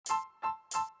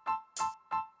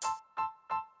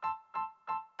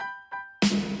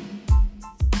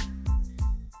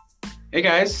Hey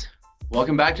guys,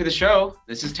 welcome back to the show.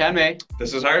 This is Tanmay.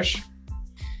 This is Harsh.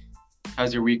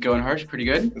 How's your week going, Harsh? Pretty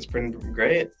good? It's been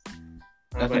great.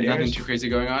 How about Nothing yours? too crazy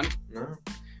going on? No.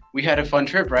 We had a fun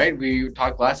trip, right? We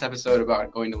talked last episode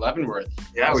about going to Leavenworth.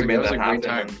 Yeah, we made that a happen. great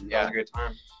time. That Yeah, was a great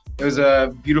time. it was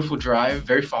a beautiful drive,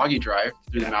 very foggy drive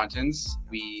through the mountains.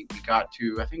 I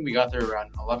think we got there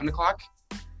around 11 o'clock.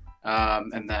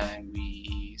 And then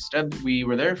we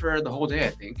were there for the whole day, I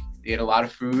think. We ate a lot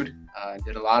of food,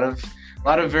 did a lot of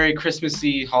very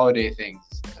Christmassy holiday things.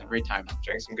 It was a great time.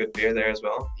 Drank some good beer there as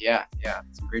well. Yeah,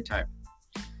 it's a great time.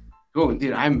 Cool,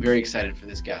 dude, I'm very excited for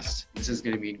this guest. This is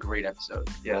going to be a great episode.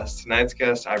 Yes, tonight's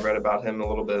guest, I read about him a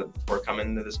little bit before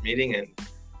coming to this meeting,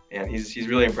 and he's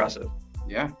really impressive.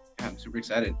 Yeah, I'm super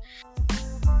excited.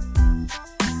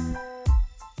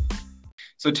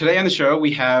 So today on the show,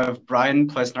 we have Brian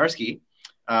Plesnarski.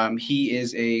 He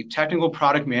is a technical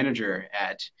product manager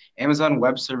at Amazon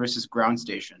Web Services Ground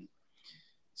Station.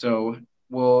 So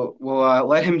we'll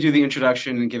let him do the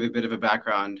introduction and give a bit of a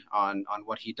background on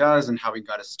what he does and how he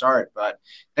got his start. But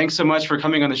thanks so much for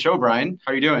coming on the show, Brian.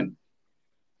 How are you doing?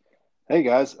 Hey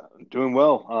guys, I'm doing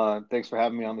well. Thanks for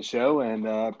having me on the show, and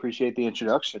appreciate the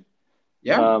introduction.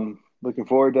 Yeah. Looking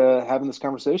forward to having this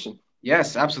conversation.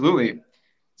 Yes, absolutely.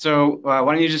 So why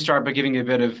don't you just start by giving a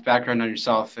bit of background on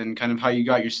yourself and kind of how you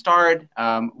got your start,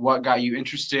 what got you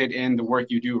interested in the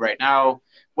work you do right now,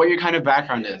 what your kind of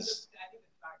background is.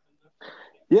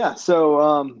 Yeah,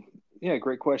 so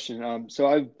great question. So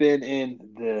I've been in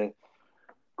the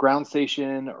ground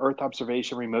station, Earth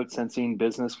observation, remote sensing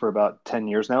business for about 10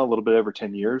 years now, a little bit over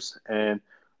 10 years. And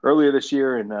earlier this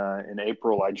year in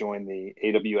April, I joined the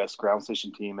AWS ground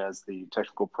station team as the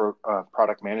technical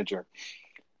product manager.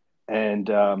 And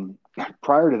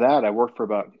prior to that, I worked for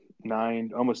about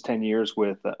almost 10 years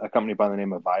with a company by the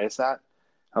name of Viasat.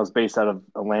 I was based out of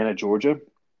Atlanta, Georgia.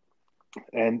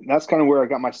 And that's kind of where I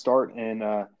got my start in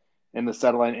the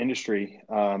satellite industry,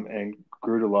 and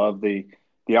grew to love the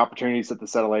opportunities that the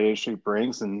satellite industry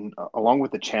brings, and along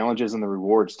with the challenges and the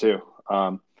rewards too.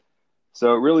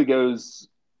 So it really goes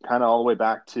kind of all the way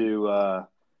back to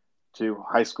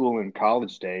high school and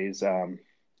college days.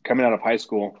 Coming out of high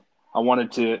school, I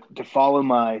wanted to follow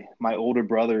my older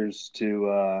brothers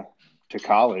to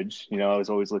college. You know, I was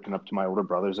always looking up to my older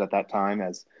brothers at that time,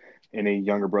 as any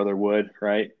younger brother would,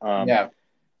 right? Yeah.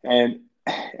 And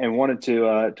wanted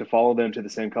to follow them to the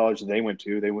same college that they went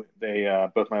to. They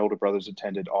both my older brothers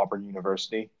attended Auburn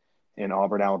University in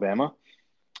Auburn, Alabama.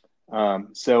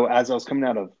 So as I was coming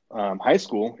out of high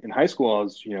school, I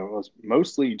was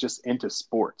mostly just into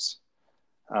sports.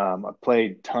 I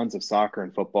played tons of soccer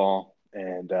and football,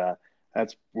 and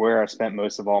that's where I spent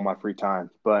most of all my free time.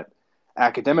 But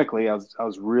academically, I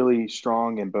was really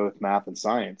strong in both math and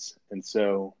science, and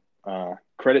so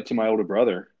credit to my older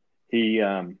brother. He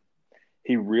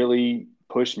really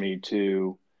pushed me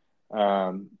to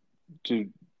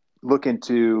look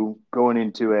into going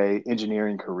into a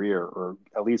engineering career, or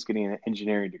at least getting an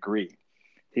engineering degree.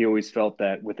 He always felt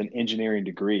that with an engineering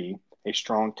degree, a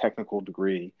strong technical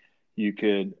degree, you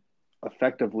could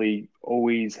effectively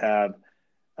always have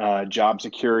job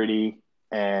security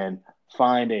and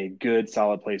find a good,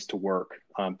 solid place to work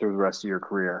through the rest of your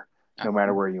career, no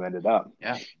matter where you ended up.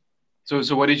 Yeah.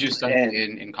 So what did you study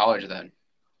in college then?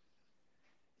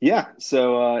 Yeah,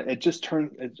 so it just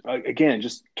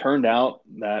turned out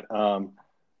that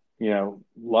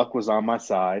luck was on my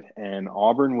side, and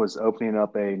Auburn was opening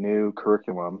up a new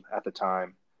curriculum at the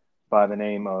time by the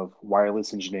name of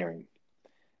wireless engineering,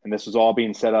 and this was all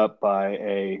being set up by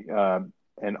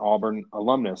an Auburn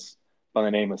alumnus by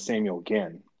the name of Samuel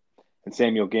Ginn. And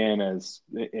Samuel Ginn, as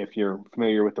if you're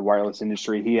familiar with the wireless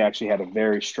industry, he actually had a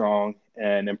very strong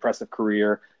and impressive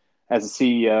career as a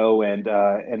CEO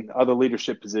and other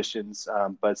leadership positions,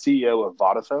 but CEO of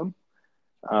Vodafone.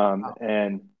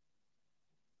 And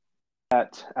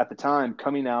at the time,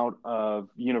 coming out of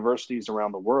universities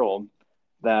around the world,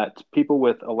 that people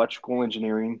with electrical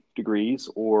engineering degrees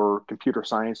or computer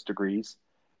science degrees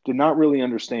did not really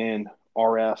understand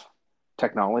RF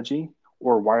technology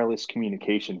or wireless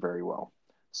communication very well.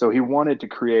 So he wanted to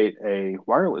create a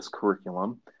wireless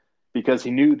curriculum because he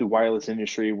knew the wireless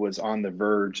industry was on the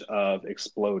verge of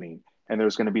exploding. And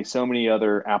there's going to be so many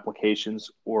other applications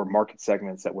or market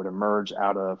segments that would emerge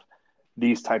out of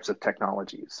these types of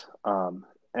technologies.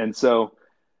 And so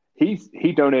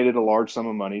he donated a large sum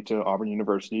of money to Auburn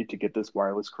University to get this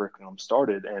wireless curriculum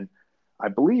started. And I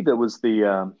believe it was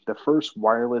the first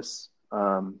wireless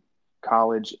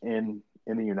college in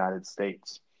the United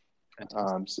States.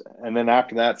 And then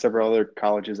after that, several other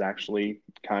colleges actually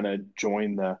kind of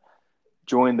joined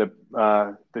joined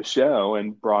the show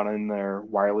and brought in their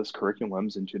wireless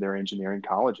curriculums into their engineering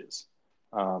colleges.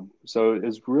 So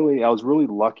I was really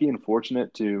lucky and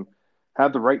fortunate to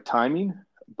have the right timing,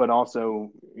 but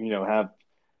also, have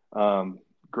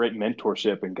great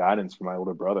mentorship and guidance from my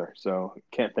older brother. So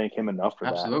can't thank him enough for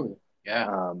that. Absolutely. Yeah.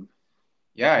 Um,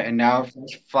 Yeah, and now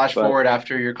flash but forward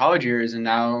after your college years, and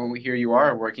now here you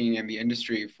are working in the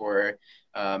industry for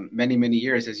many, many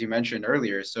years, as you mentioned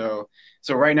earlier. So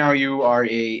right now you are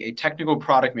a technical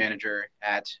product manager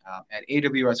at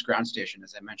AWS Ground Station,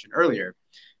 as I mentioned earlier.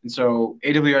 And so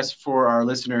AWS, for our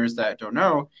listeners that don't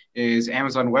know, is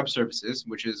Amazon Web Services,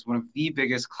 which is one of the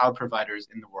biggest cloud providers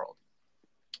in the world.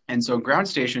 And so Ground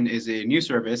Station is a new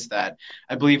service that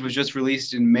I believe was just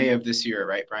released in May of this year,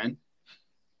 right, Brian?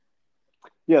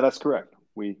 yeah, that's correct.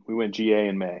 We went GA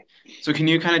in May. So can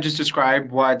you kind of just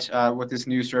describe what this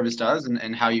new service does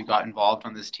and how you got involved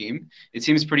on this team? It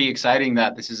seems pretty exciting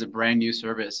that this is a brand new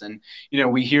service, and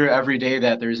we hear every day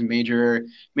that there's major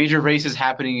races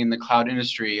happening in the cloud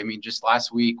industry. I mean, just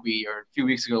last week or a few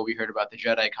weeks ago we heard about the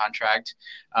JEDI contract,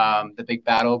 the big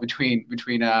battle between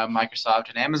Microsoft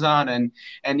and Amazon, and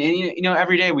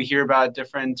every day we hear about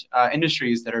different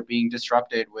industries that are being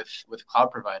disrupted with cloud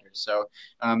providers. So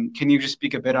can you just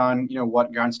speak a bit on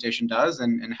what Ground Station does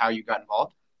and how you got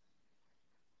involved?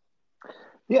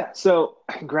 Yeah, so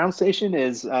Ground Station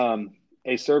is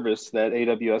a service that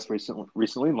AWS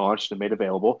recently launched and made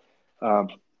available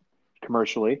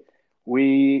commercially.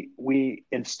 We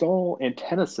install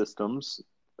antenna systems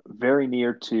very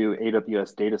near to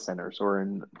AWS data centers, or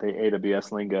in the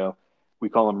AWS lingo, we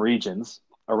call them regions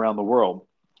around the world.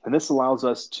 And this allows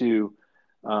us to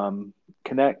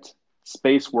connect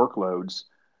space workloads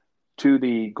to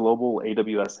the global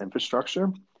AWS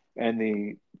infrastructure and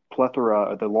the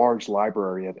the large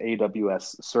library of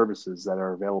AWS services that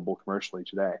are available commercially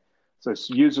today. So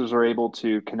users are able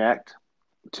to connect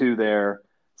to their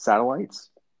satellites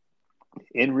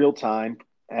in real time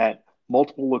at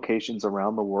multiple locations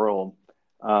around the world,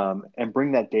 and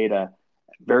bring that data,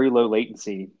 very low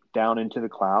latency, down into the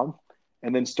cloud,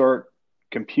 and then start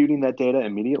computing that data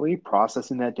immediately,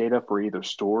 processing that data for either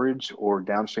storage or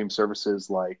downstream services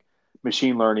like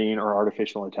machine learning or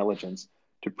artificial intelligence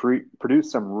to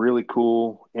produce some really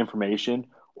cool information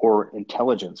or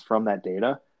intelligence from that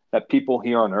data that people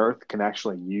here on Earth can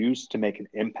actually use to make an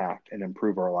impact and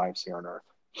improve our lives here on Earth.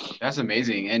 That's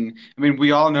amazing. And I mean,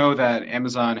 we all know that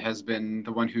Amazon has been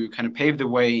the one who kind of paved the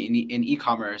way in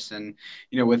e-commerce, and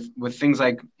with things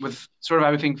like with sort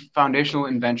of, I think, foundational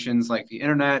inventions like the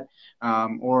internet,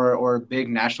 or big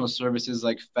national services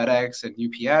like FedEx and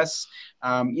UPS.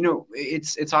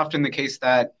 It's often the case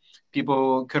that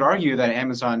people could argue that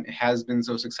Amazon has been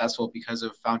so successful because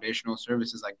of foundational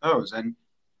services like those.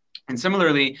 And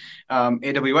similarly,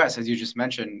 AWS, as you just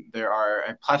mentioned, there are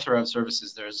a plethora of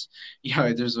services. There's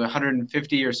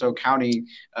 150 or so counting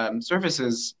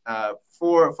services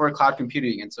for cloud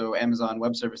computing, and so Amazon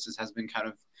Web Services has been kind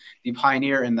of the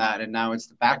pioneer in that, and now it's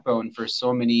the backbone for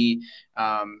so many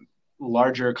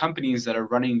larger companies that are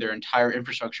running their entire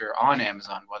infrastructure on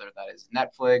Amazon, whether that is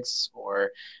Netflix or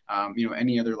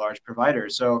any other large provider.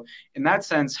 So in that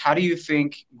sense, how do you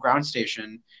think Ground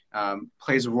Station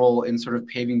plays a role in sort of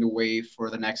paving the way for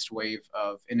the next wave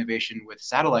of innovation with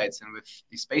satellites and with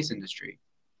the space industry?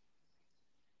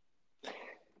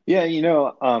 Yeah,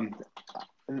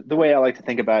 the way I like to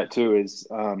think about it too is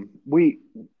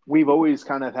we've always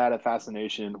kind of had a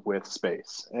fascination with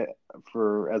space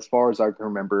for as far as I can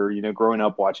remember. Growing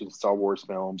up watching Star Wars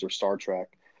films or Star Trek,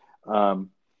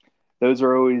 those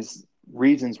are always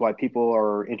reasons why people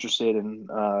are interested in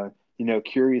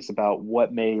curious about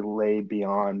what may lay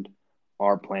beyond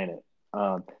our planet.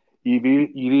 You've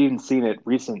even seen it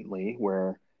recently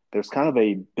where there's kind of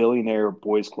a billionaire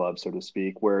boys club, so to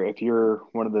speak, where if you're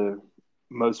one of the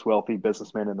most wealthy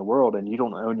businessmen in the world and you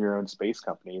don't own your own space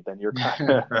company, then you're kind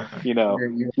of,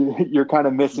 you're kind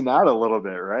of missing out a little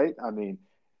bit, right? I mean,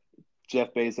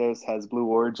 Jeff Bezos has Blue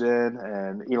Origin,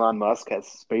 and Elon Musk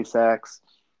has SpaceX,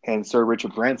 and Sir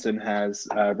Richard Branson has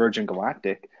Virgin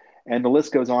Galactic, and the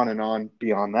list goes on and on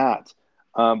beyond that.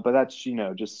 But that's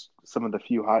just some of the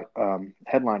few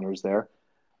headliners there.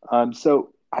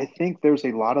 So I think there's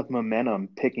a lot of momentum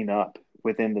picking up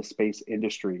within the space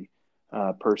industry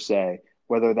per se,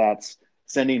 whether that's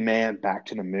sending man back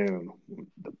to the moon,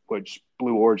 which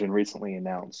Blue Origin recently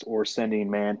announced, or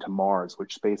sending man to Mars,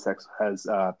 which SpaceX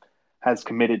has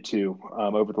committed to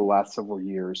over the last several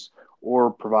years,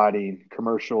 or providing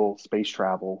commercial space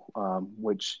travel,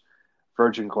 which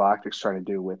Virgin Galactic's trying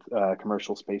to do with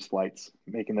commercial space flights,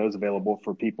 making those available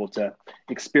for people to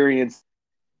experience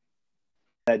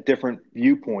that different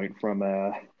viewpoint from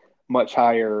much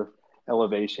higher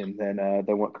elevation than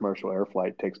what commercial air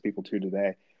flight takes people to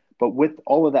today. But with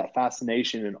all of that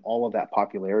fascination and all of that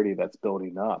popularity that's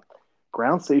building up, what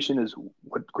ground station is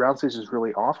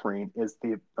really offering is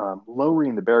the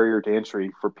lowering the barrier to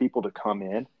entry for people to come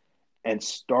in and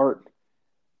start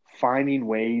finding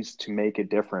ways to make a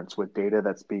difference with data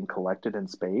that's being collected in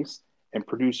space and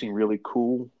producing really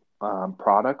cool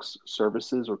products,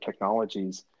 services, or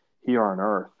technologies here on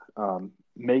Earth,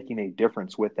 making a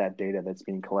difference with that data that's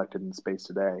being collected in space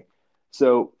today.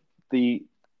 So the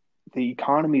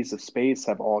economies of space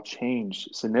have all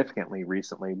changed significantly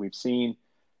recently. We've seen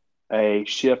a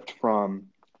shift from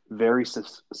very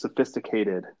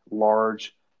sophisticated,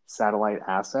 large satellite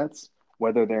assets,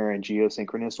 whether they're in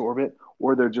geosynchronous orbit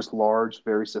or they're just large,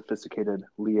 very sophisticated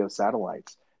LEO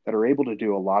satellites that are able to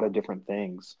do a lot of different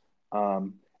things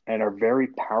and are very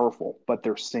powerful, but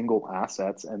they're single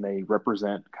assets and they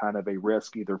represent kind of a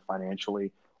risk either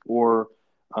financially or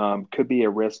could be a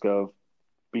risk of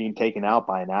being taken out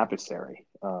by an adversary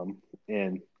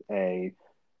in a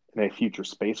future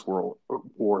space world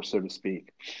war, so to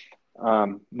speak.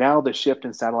 Now the shift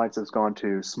in satellites has gone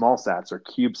to small sats or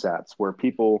CubeSats, where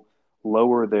people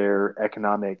lower their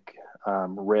economic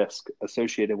risk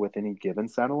associated with any given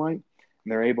satellite,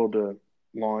 and they're able to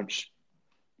launch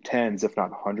tens, if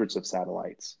not hundreds, of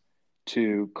satellites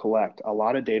to collect a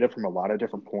lot of data from a lot of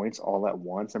different points all at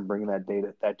once and bring that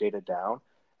data down.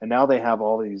 And now they have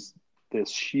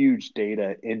this huge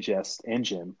data ingest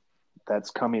engine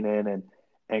that's coming in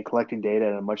and collecting data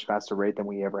at a much faster rate than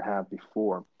we ever have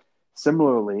before.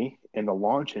 Similarly, in the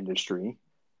launch industry,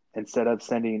 instead of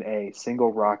sending a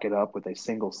single rocket up with a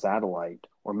single satellite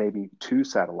or maybe two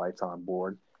satellites on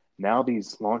board, now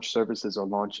these launch services are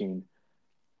launching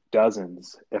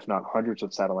dozens, if not hundreds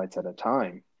of satellites at a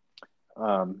time.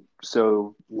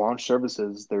 So launch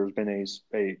services, there's been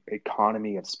a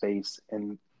economy of space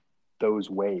in those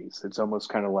ways. It's almost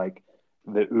kind of like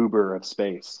the Uber of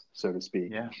space, so to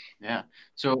speak. Yeah.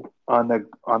 So on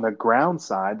the ground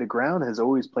side, the ground has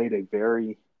always played a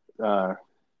very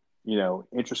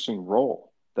interesting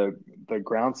role. The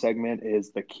ground segment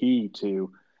is the key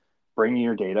to bringing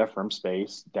your data from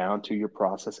space down to your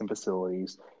processing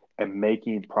facilities and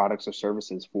making products or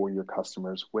services for your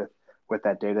customers with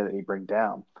that data that you bring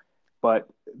down. But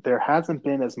there hasn't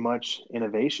been as much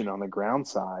innovation on the ground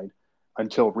side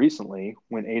until recently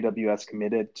when AWS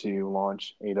committed to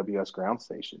launch AWS Ground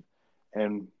Station.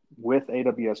 And with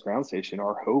AWS Ground Station,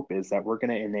 our hope is that we're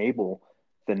going to enable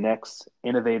the next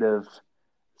innovative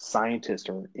scientists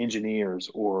or engineers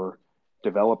or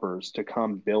developers to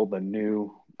come build the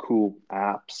new cool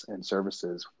apps and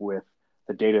services with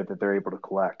the data that they're able to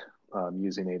collect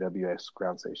using AWS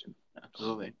Ground Station.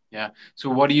 Absolutely. Yeah. So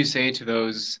what do you say to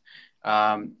those,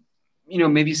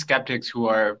 maybe skeptics who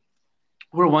are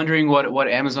wondering what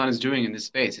Amazon is doing in this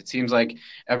space? It seems like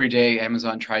every day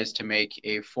Amazon tries to make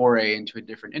a foray into a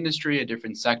different industry, a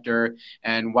different sector.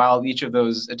 And while each of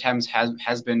those attempts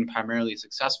has been primarily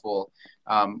successful,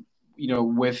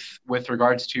 with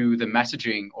regards to the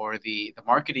messaging or the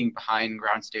marketing behind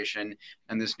Ground Station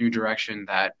and this new direction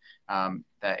that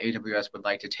AWS would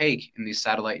like to take in the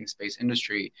satellite and space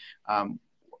industry,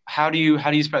 how do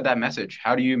you spread that message?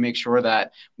 How do you make sure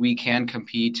that we can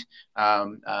compete?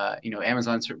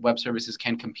 Amazon Web Services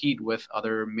can compete with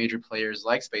other major players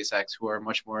like SpaceX, who are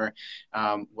much more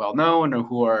well known or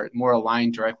who are more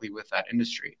aligned directly with that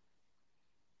industry.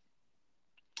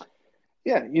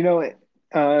 Yeah,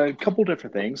 a couple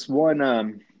different things. One,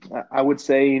 I would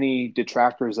say any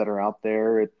detractors that are out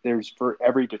there, there's for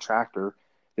every detractor,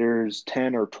 there's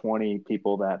 10 or 20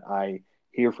 people that I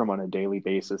hear from on a daily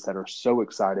basis that are so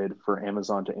excited for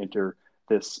Amazon to enter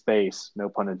this space, no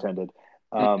pun intended,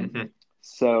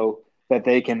 so that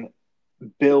they can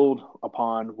build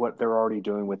upon what they're already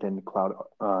doing within the cloud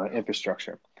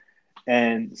infrastructure.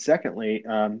 And secondly,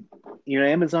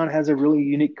 Amazon has a really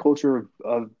unique culture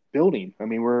of building. I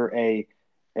mean, we're a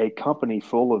company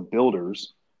full of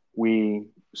builders. We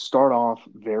start off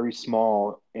very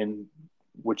small in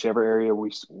whichever area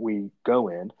we go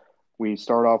in. We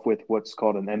start off with what's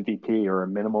called an MVP or a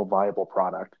minimal viable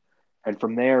product. And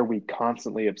from there, we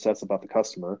constantly obsess about the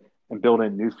customer and build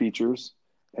in new features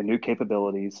and new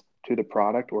capabilities to the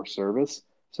product or service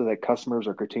so that customers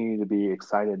are continuing to be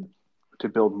excited to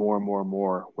build more and more and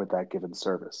more with that given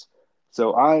service.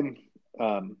 So I'm,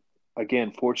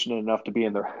 again, fortunate enough to be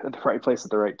in the right place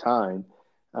at the right time.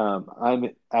 I'm,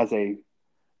 as a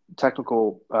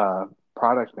technical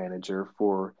product manager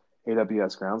for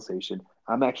AWS Ground Station,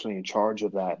 I'm actually in charge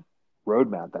of that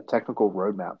roadmap, that technical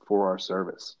roadmap for our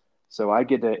service. So I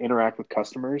get to interact with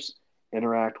customers,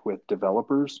 interact with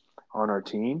developers on our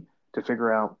team to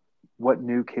figure out what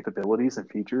new capabilities and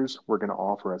features we're going to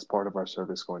offer as part of our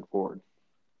service going forward.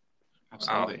 Wow,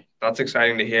 Absolutely. that's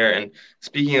exciting to hear. And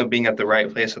speaking of being at the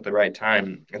right place at the right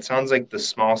time, it sounds like the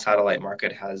small satellite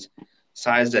market has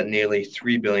sized at nearly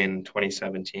 3 billion in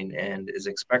 2017 and is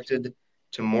expected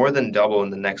to more than double in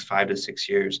the next 5 to 6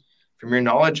 years. From your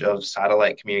knowledge of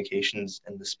satellite communications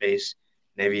and the space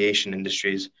and aviation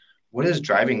industries, what is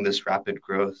driving this rapid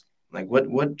growth? Like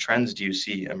what trends do you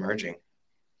see emerging?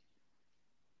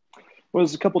 Well,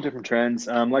 there's a couple different trends.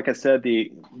 Like I said,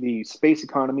 the space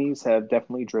economies have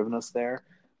definitely driven us there,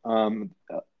 um,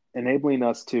 uh, enabling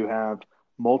us to have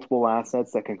multiple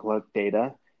assets that can collect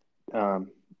data um,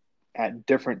 at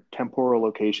different temporal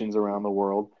locations around the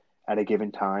world at a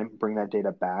given time, bring that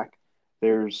data back.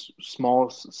 There's small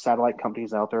satellite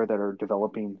companies out there that are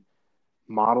developing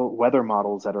weather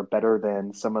models that are better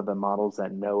than some of the models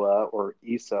that NOAA or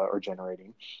ESA are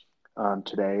generating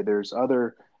today. There's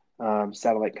other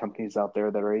satellite companies out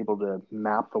there that are able to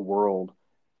map the world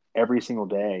every single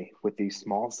day with these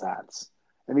small sats.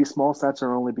 And these small sats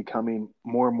are only becoming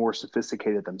more and more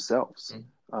sophisticated themselves.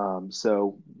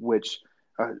 Which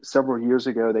several years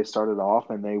ago they started off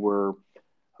and they were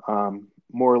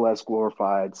more or less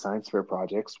glorified science fair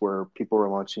projects where people were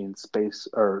launching space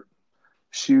or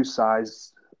shoe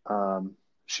size,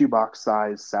 shoebox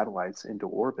size satellites into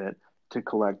orbit to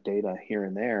collect data here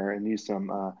and there and use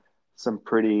some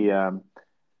pretty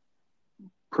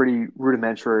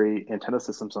rudimentary antenna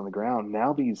systems on the ground.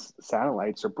 Now these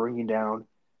satellites are bringing down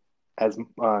as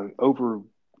over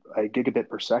a gigabit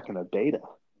per second of data,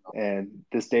 and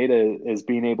this data is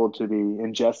being able to be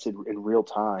ingested in real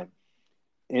time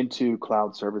into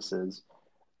cloud services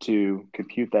to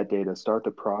compute that data, start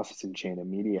the processing chain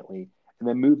immediately, and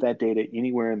then move that data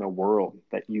anywhere in the world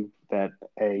that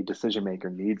a decision maker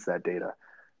needs that data,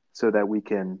 so that we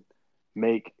can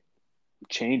make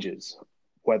changes,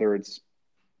 whether it's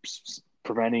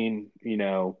preventing,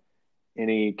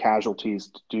 any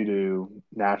casualties due to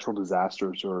natural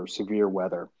disasters or severe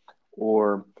weather,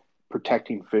 or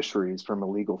protecting fisheries from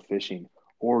illegal fishing,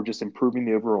 or just improving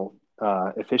the overall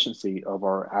efficiency of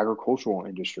our agricultural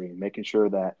industry and making sure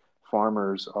that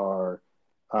farmers are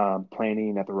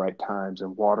planting at the right times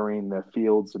and watering the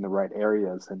fields in the right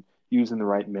areas and using the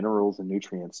right minerals and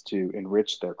nutrients to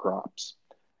enrich their crops,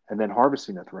 and then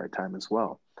harvesting at the right time as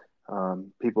well.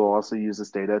 People also use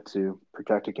this data to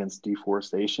protect against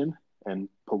deforestation and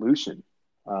pollution,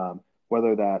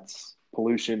 whether that's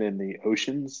pollution in the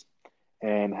oceans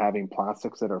and having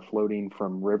plastics that are floating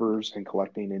from rivers and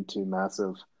collecting into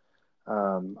massive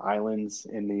islands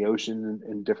in the ocean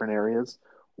in different areas,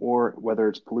 or whether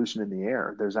it's pollution in the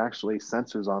air. There's actually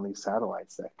sensors on these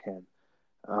satellites that can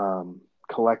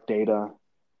collect data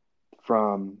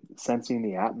from sensing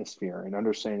the atmosphere and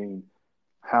understanding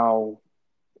how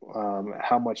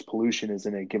how much pollution is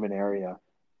in a given area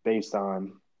based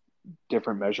on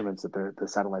different measurements that the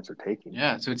satellites are taking.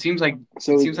 Yeah, so it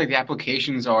So seems like the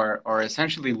applications are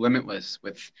essentially limitless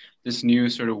with this new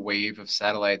sort of wave of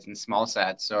satellites and small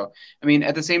sats. So, I mean,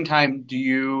 at the same time, do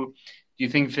you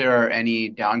think there are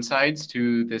any downsides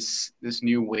to this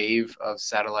new wave of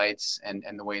satellites and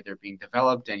the way they're being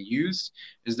developed and used?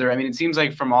 Is there, I mean, it seems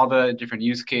like from all the different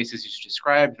use cases you just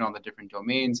described and all the different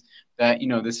domains that,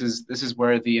 this is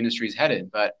where the industry is headed.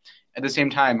 But at the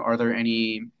same time, are there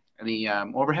any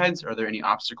overheads? Are there any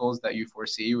obstacles that you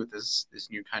foresee with this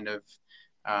new kind of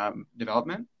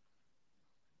development?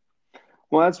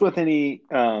 well, that's with any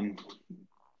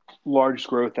large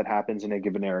growth that happens in a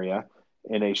given area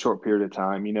in a short period of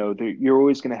time. You're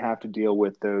always going to have to deal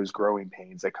with those growing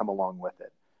pains that come along with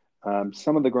it.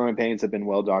 Some of the growing pains have been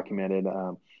well documented.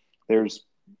 There's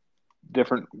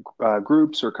different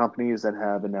groups or companies that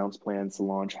have announced plans to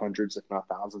launch hundreds, if not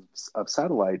thousands, of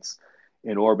satellites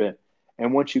in orbit.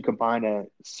 And once you combine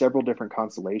several different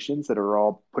constellations that are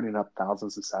all putting up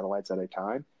thousands of satellites at a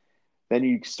time, then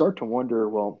you start to wonder,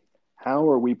 well, how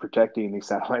are we protecting these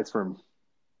satellites from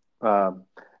um,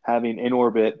 having in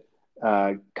orbit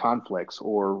conflicts,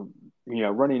 or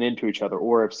running into each other,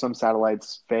 or if some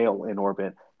satellites fail in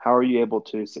orbit, how are you able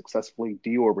to successfully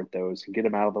deorbit those and get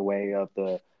them out of the way of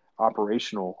the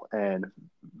operational and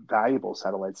valuable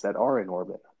satellites that are in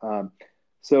orbit?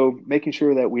 So making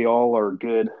sure that we all are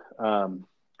good um,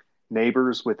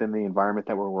 neighbors within the environment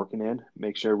that we're working in,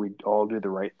 make sure we all do the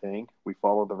right thing, we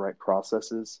follow the right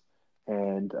processes,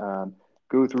 and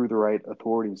go through the right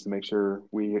authorities to make sure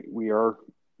we are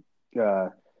uh,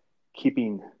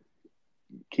 keeping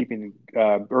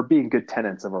or being good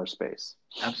tenants of our space.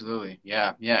 Absolutely.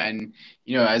 Yeah. Yeah. And,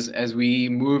 as we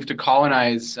move to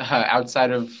colonize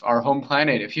outside of our home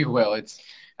planet, if you will,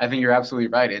 I think you're absolutely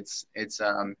right. It's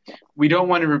we don't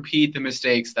want to repeat the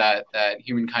mistakes that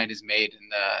humankind has made in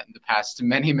the past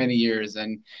many years,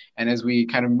 and as we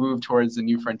kind of move towards the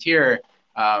new frontier,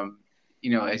 um,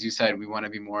 as you said, we want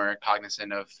to be more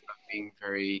cognizant of being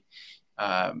very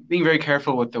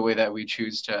careful with the way that we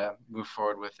choose to move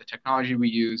forward with the technology we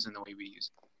use and the way we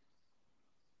use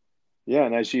Yeah,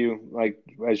 and as you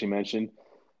mentioned,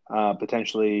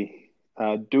 potentially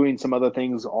doing some other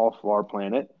things off our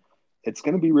planet. It's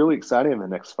going to be really exciting in the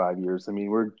next 5 years. I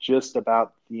mean, we're just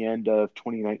about the end of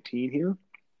 2019 here.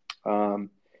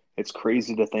 Um, it's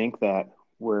crazy to think that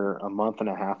we're a month and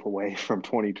a half away from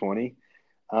 2020.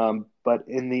 But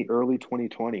in the early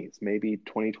 2020s, maybe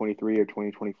 2023 or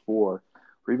 2024,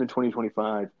 or even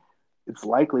 2025, it's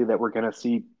likely that we're going to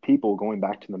see people going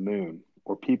back to the moon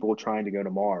or people trying to go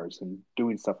to Mars and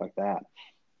doing stuff like that.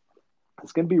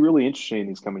 It's going to be really interesting in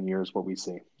these coming years what we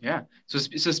see. Yeah. So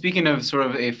speaking of sort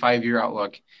of a 5 year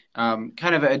outlook,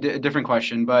 kind of a different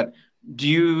question, but do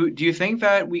you think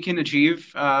that we can achieve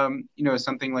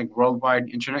something like worldwide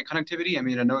internet connectivity? I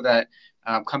mean, I know that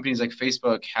companies like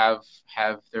Facebook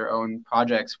have their own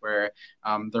projects where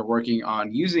they're working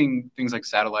on using things like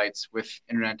satellites with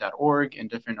Internet.org and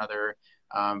different other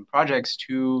projects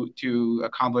to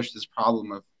accomplish this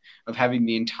problem of having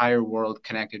the entire world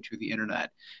connected to the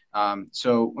internet.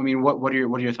 So, I mean, what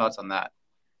are your thoughts on that?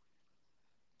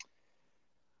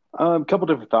 A couple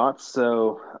different thoughts.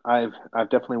 So I've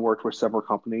definitely worked with several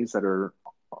companies that are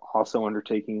also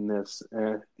undertaking this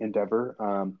endeavor.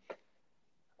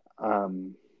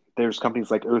 Um, there's companies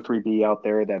like O3B out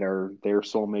there that are their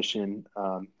sole mission.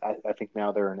 I think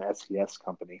now they're an SES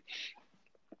company,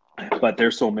 but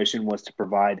their sole mission was to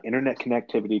provide internet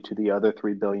connectivity to the other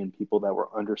 3 billion people that were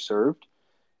underserved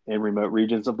in remote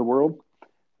regions of the world.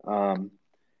 Um,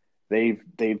 they've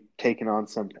taken on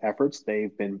some efforts.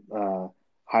 They've been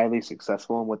highly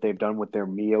successful in what they've done with their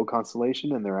MEO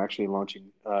constellation, and they're actually launching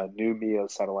new MEO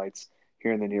satellites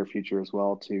here in the near future as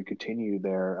well to continue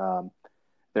their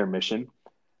mission.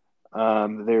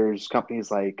 There's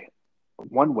companies like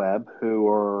OneWeb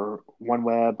or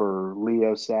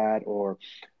LeoSat or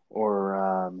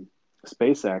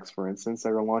SpaceX, for instance, that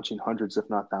are launching hundreds, if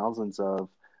not thousands, of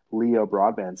LEO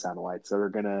broadband satellites that are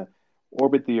going to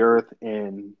orbit the Earth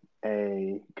in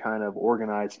a kind of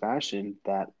organized fashion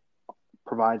that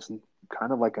provides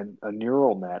kind of like a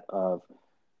neural net of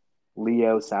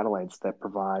LEO satellites that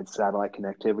provide satellite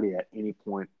connectivity at any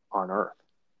point on Earth.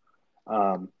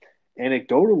 Um,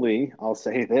 Anecdotally, I'll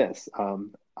say this: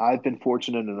 I've been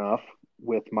fortunate enough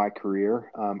with my career.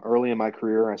 Early in my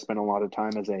career, I spent a lot of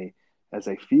time as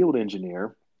a field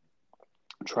engineer,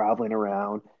 traveling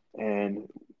around and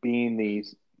being the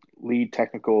lead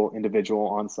technical individual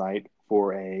on site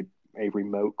for a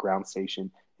remote ground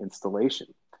station installation.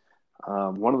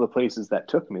 One of the places that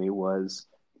took me was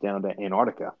down to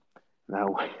Antarctica.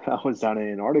 Now, I was down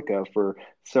in Antarctica for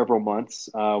several months,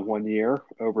 1 year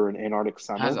over an Antarctic That's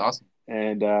summer. awesome.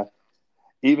 And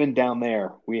even down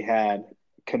there, we had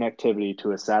connectivity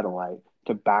to a satellite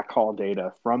to backhaul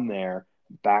data from there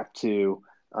back to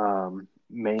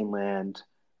mainland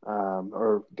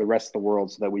or the rest of the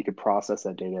world so that we could process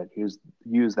that data and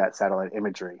use that satellite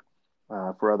imagery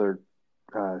for other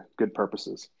good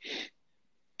purposes.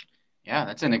 Yeah,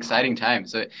 that's an exciting time.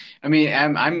 So, I mean,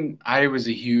 I was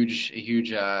a huge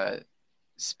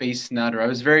space nut, or I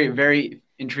was very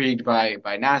intrigued by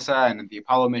NASA and the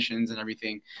Apollo missions and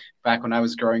everything back when I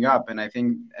was growing up. And I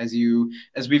think as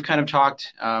we've kind of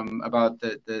talked about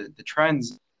the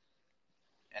trends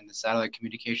and the satellite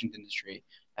communications industry,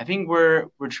 I think we're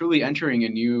truly entering a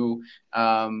new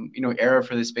era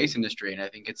for the space industry, and I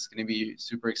think it's going to be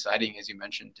super exciting, as you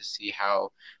mentioned, to see how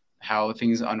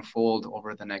things unfold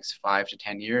over the next 5 to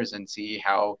 10 years and see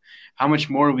how much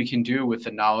more we can do with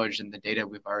the knowledge and the data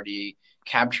we've already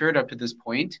captured up to this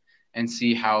point, and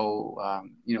see how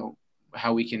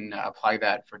we can apply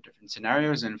that for different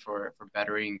scenarios and for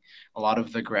bettering a lot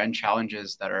of the grand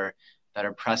challenges that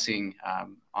are pressing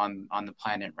on the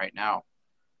planet right now.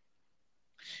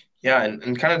 Yeah,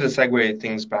 and kind of to segue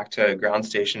things back to ground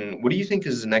station, what do you think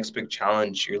is the next big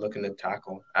challenge you're looking to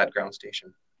tackle at ground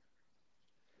station?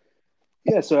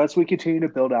 Yeah, so as we continue to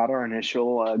build out our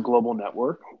initial global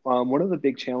network, one of the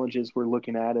big challenges we're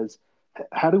looking at is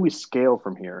how do we scale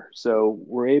from here? So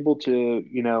we're able to,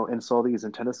 install these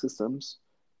antenna systems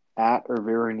at or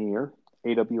very near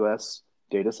AWS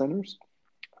data centers.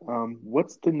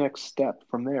 What's the next step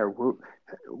from there? We're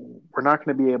not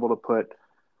going to be able to put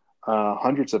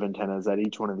hundreds of antennas at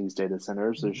each one of these data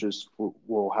centers.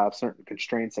 We'll have certain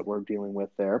constraints that we're dealing with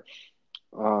there.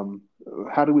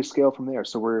 How do we scale from there?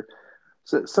 So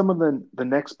So some of the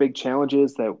next big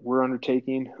challenges that we're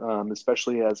undertaking,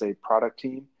 especially as a product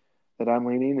team that I'm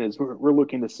leading, is we're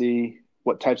looking to see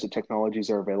what types of technologies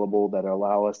are available that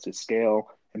allow us to scale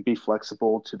and be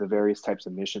flexible to the various types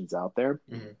of missions out there,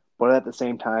 Mm-hmm. but at the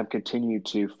same time continue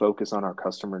to focus on our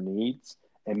customer needs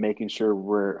and making sure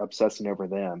we're obsessing over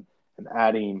them and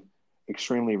adding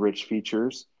extremely rich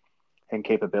features and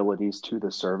capabilities to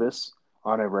the service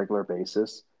on a regular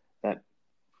basis that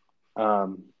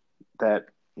um, that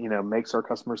makes our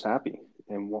customers happy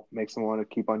and makes them want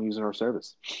to keep on using our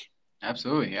service.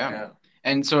 Absolutely, yeah. Yeah.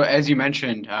 And so, as you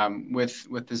mentioned, with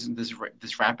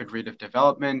this rapid rate of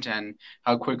development and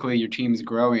how quickly your team is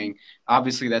growing,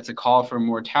 obviously that's a call for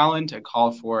more talent, a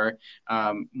call for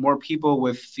more people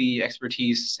with the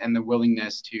expertise and the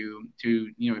willingness to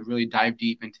really dive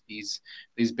deep into these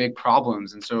big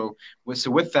problems. And so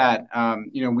with that,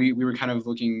 we were kind of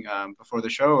looking before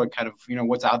the show at kind of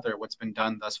what's out there, what's been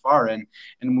done thus far, and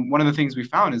one of the things we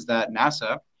found is that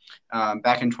NASA.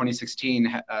 Back in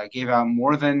 2016, gave out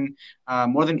more than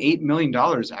 $8 million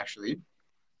actually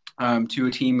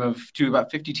to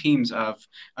about 50 teams of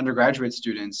undergraduate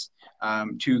students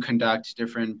to conduct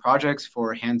different projects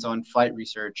for hands-on flight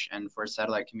research and for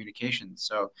satellite communications.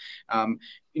 So,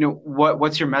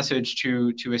 what's your message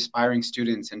to aspiring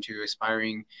students and to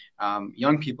aspiring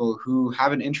young people who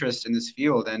have an interest in this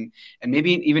field and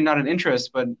maybe even not an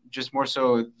interest, but just more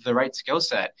so the right skill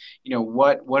set?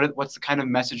 What's the kind of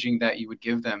messaging that you would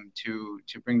give them to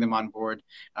bring them on board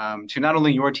to not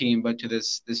only your team but to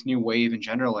this new wave in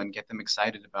general and get them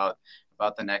excited about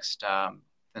the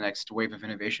next wave of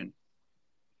innovation?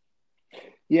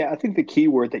 Yeah, I think the key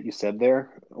word that you said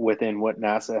there within what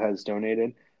NASA has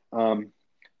donated, um,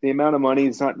 the amount of money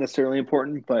is not necessarily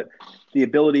important, but the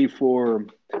ability for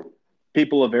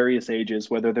people of various ages,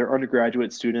 whether they're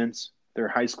undergraduate students, they're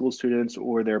high school students,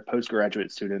 or they're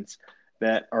postgraduate students,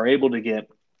 that are able to get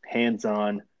hands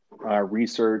on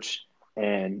research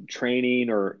and training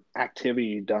or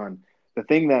activity done. The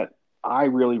thing that I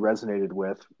really resonated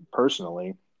with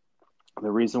personally,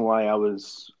 the reason why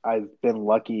I've been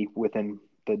lucky within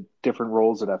the different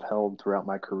roles that I've held throughout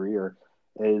my career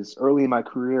is early in my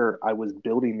career, I was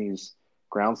building these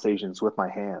ground stations with my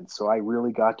hands. So I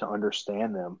really got to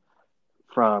understand them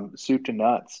from soup to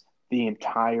nuts, the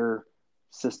entire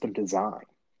system design.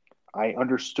 I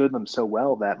understood them so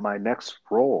well that my next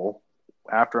role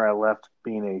after I left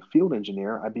being a field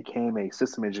engineer, I became a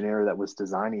system engineer that was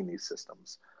designing these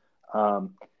systems.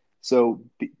 Um, so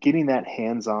getting that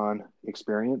hands-on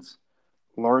experience,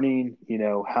 learning,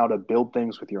 how to build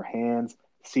things with your hands,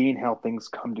 seeing how things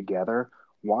come together,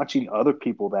 watching other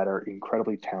people that are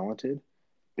incredibly talented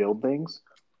build things,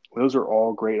 those are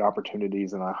all great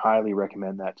opportunities, and I highly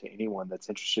recommend that to anyone that's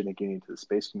interested in getting into the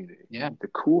space community. Yeah. The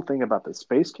cool thing about the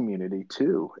space community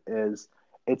too is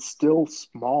it's still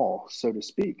small, so to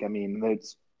speak. I mean,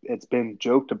 it's been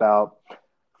joked about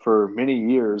for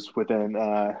many years within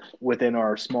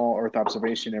our small Earth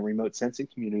observation and remote sensing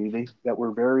community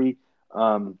that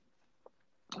um,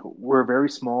 we're a very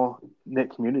small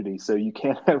knit community. So you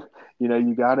can't have,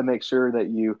 you got to make sure that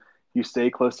you stay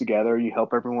close together, you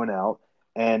help everyone out,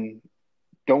 and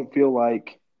don't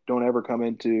ever come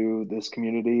into this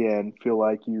community and feel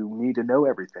like you need to know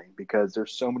everything, because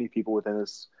there's so many people within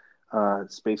this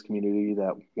space community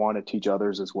that want to teach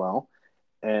others as well.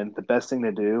 And the best thing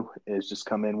to do is just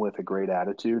come in with a great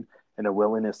attitude and a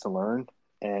willingness to learn.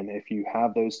 And if you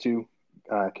have those two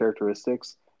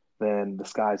characteristics, then the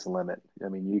sky's the limit. I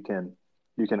mean, you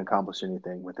can accomplish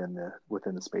anything within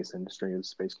the space industry or the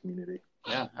space community.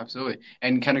 Yeah, absolutely.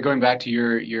 And kind of going back to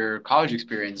your college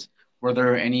experience, were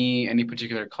there any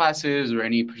particular classes or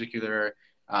any particular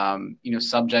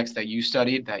subjects that you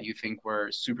studied that you think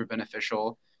were super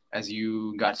beneficial as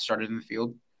you got started in the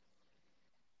field?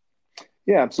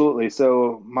 Yeah, absolutely.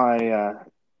 So my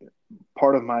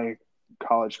part of my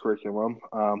college curriculum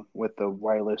with the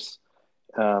wireless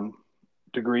um,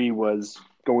 degree was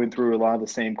going through a lot of the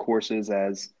same courses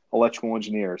as electrical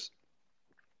engineers.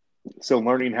 So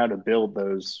learning how to build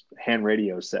those hand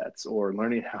radio sets or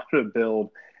learning how to build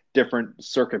different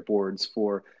circuit boards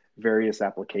for various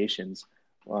applications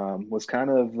was kind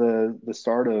of the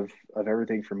start of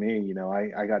everything for me.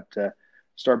 I got to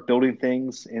start building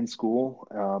things in school,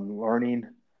 learning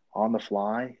on the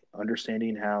fly,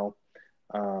 understanding how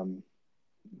um,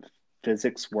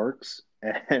 physics works,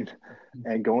 and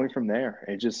going from there.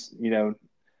 And just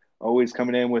always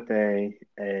coming in with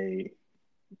a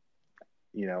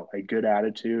good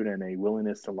attitude and a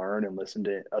willingness to learn and listen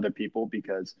to other people,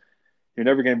 because you're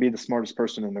never going to be the smartest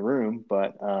person in the room,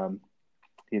 but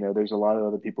there's a lot of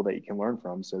other people that you can learn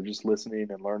from. So just listening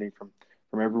and learning from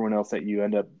everyone else that you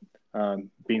end up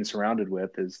being surrounded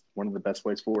with is one of the best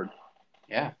ways forward.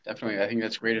 Yeah, definitely. I think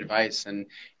that's great advice. And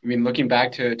I mean, looking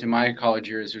back to my college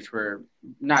years, which were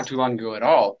not too long ago at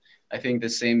all, I think the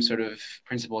same sort of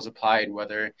principles applied,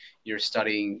 whether you're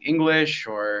studying English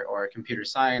or computer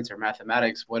science or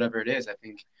mathematics, whatever it is. I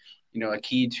think, a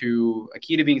key to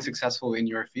being successful in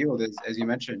your field is, as you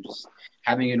mentioned, just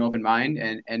having an open mind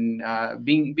and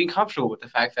being comfortable with the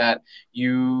fact that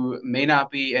you may not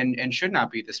be and should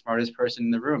not be the smartest person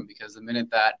in the room, because the minute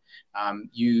that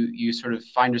you sort of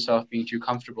find yourself being too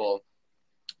comfortable,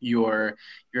 your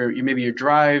maybe your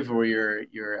drive or your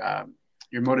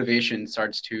motivation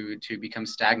starts to become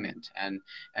stagnant. And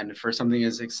for something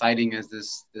as exciting as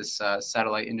this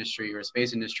satellite industry or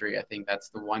space industry, I think that's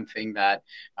the one thing that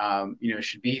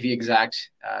should be the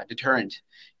exact deterrent.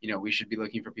 We should be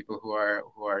looking for people who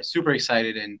are super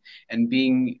excited and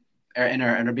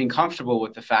are being comfortable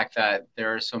with the fact that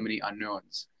there are so many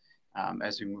unknowns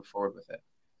as we move forward with it.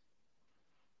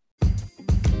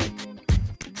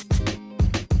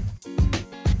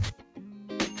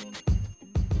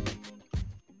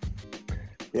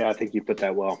 Yeah, I think you put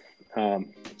that well.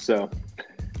 So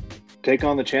take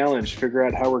on the challenge, figure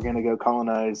out how we're going to go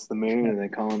colonize the moon and then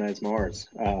colonize Mars.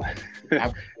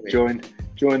 Join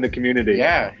the community.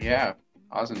 Yeah.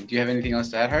 Awesome. Do you have anything else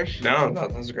to add, Harsh? No,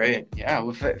 that was great. Yeah.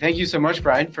 Well, thank you so much,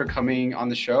 Brian, for coming on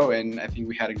the show. And I think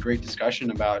we had a great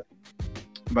discussion about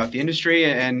the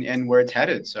industry and where it's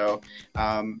headed. So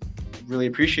really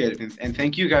appreciate it. And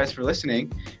thank you guys for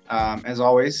listening. As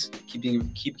always,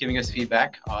 keep giving us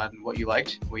feedback on what you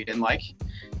liked, what you didn't like.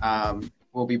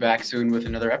 We'll be back soon with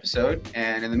another episode.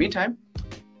 And in the meantime,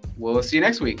 we'll see you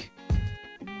next week.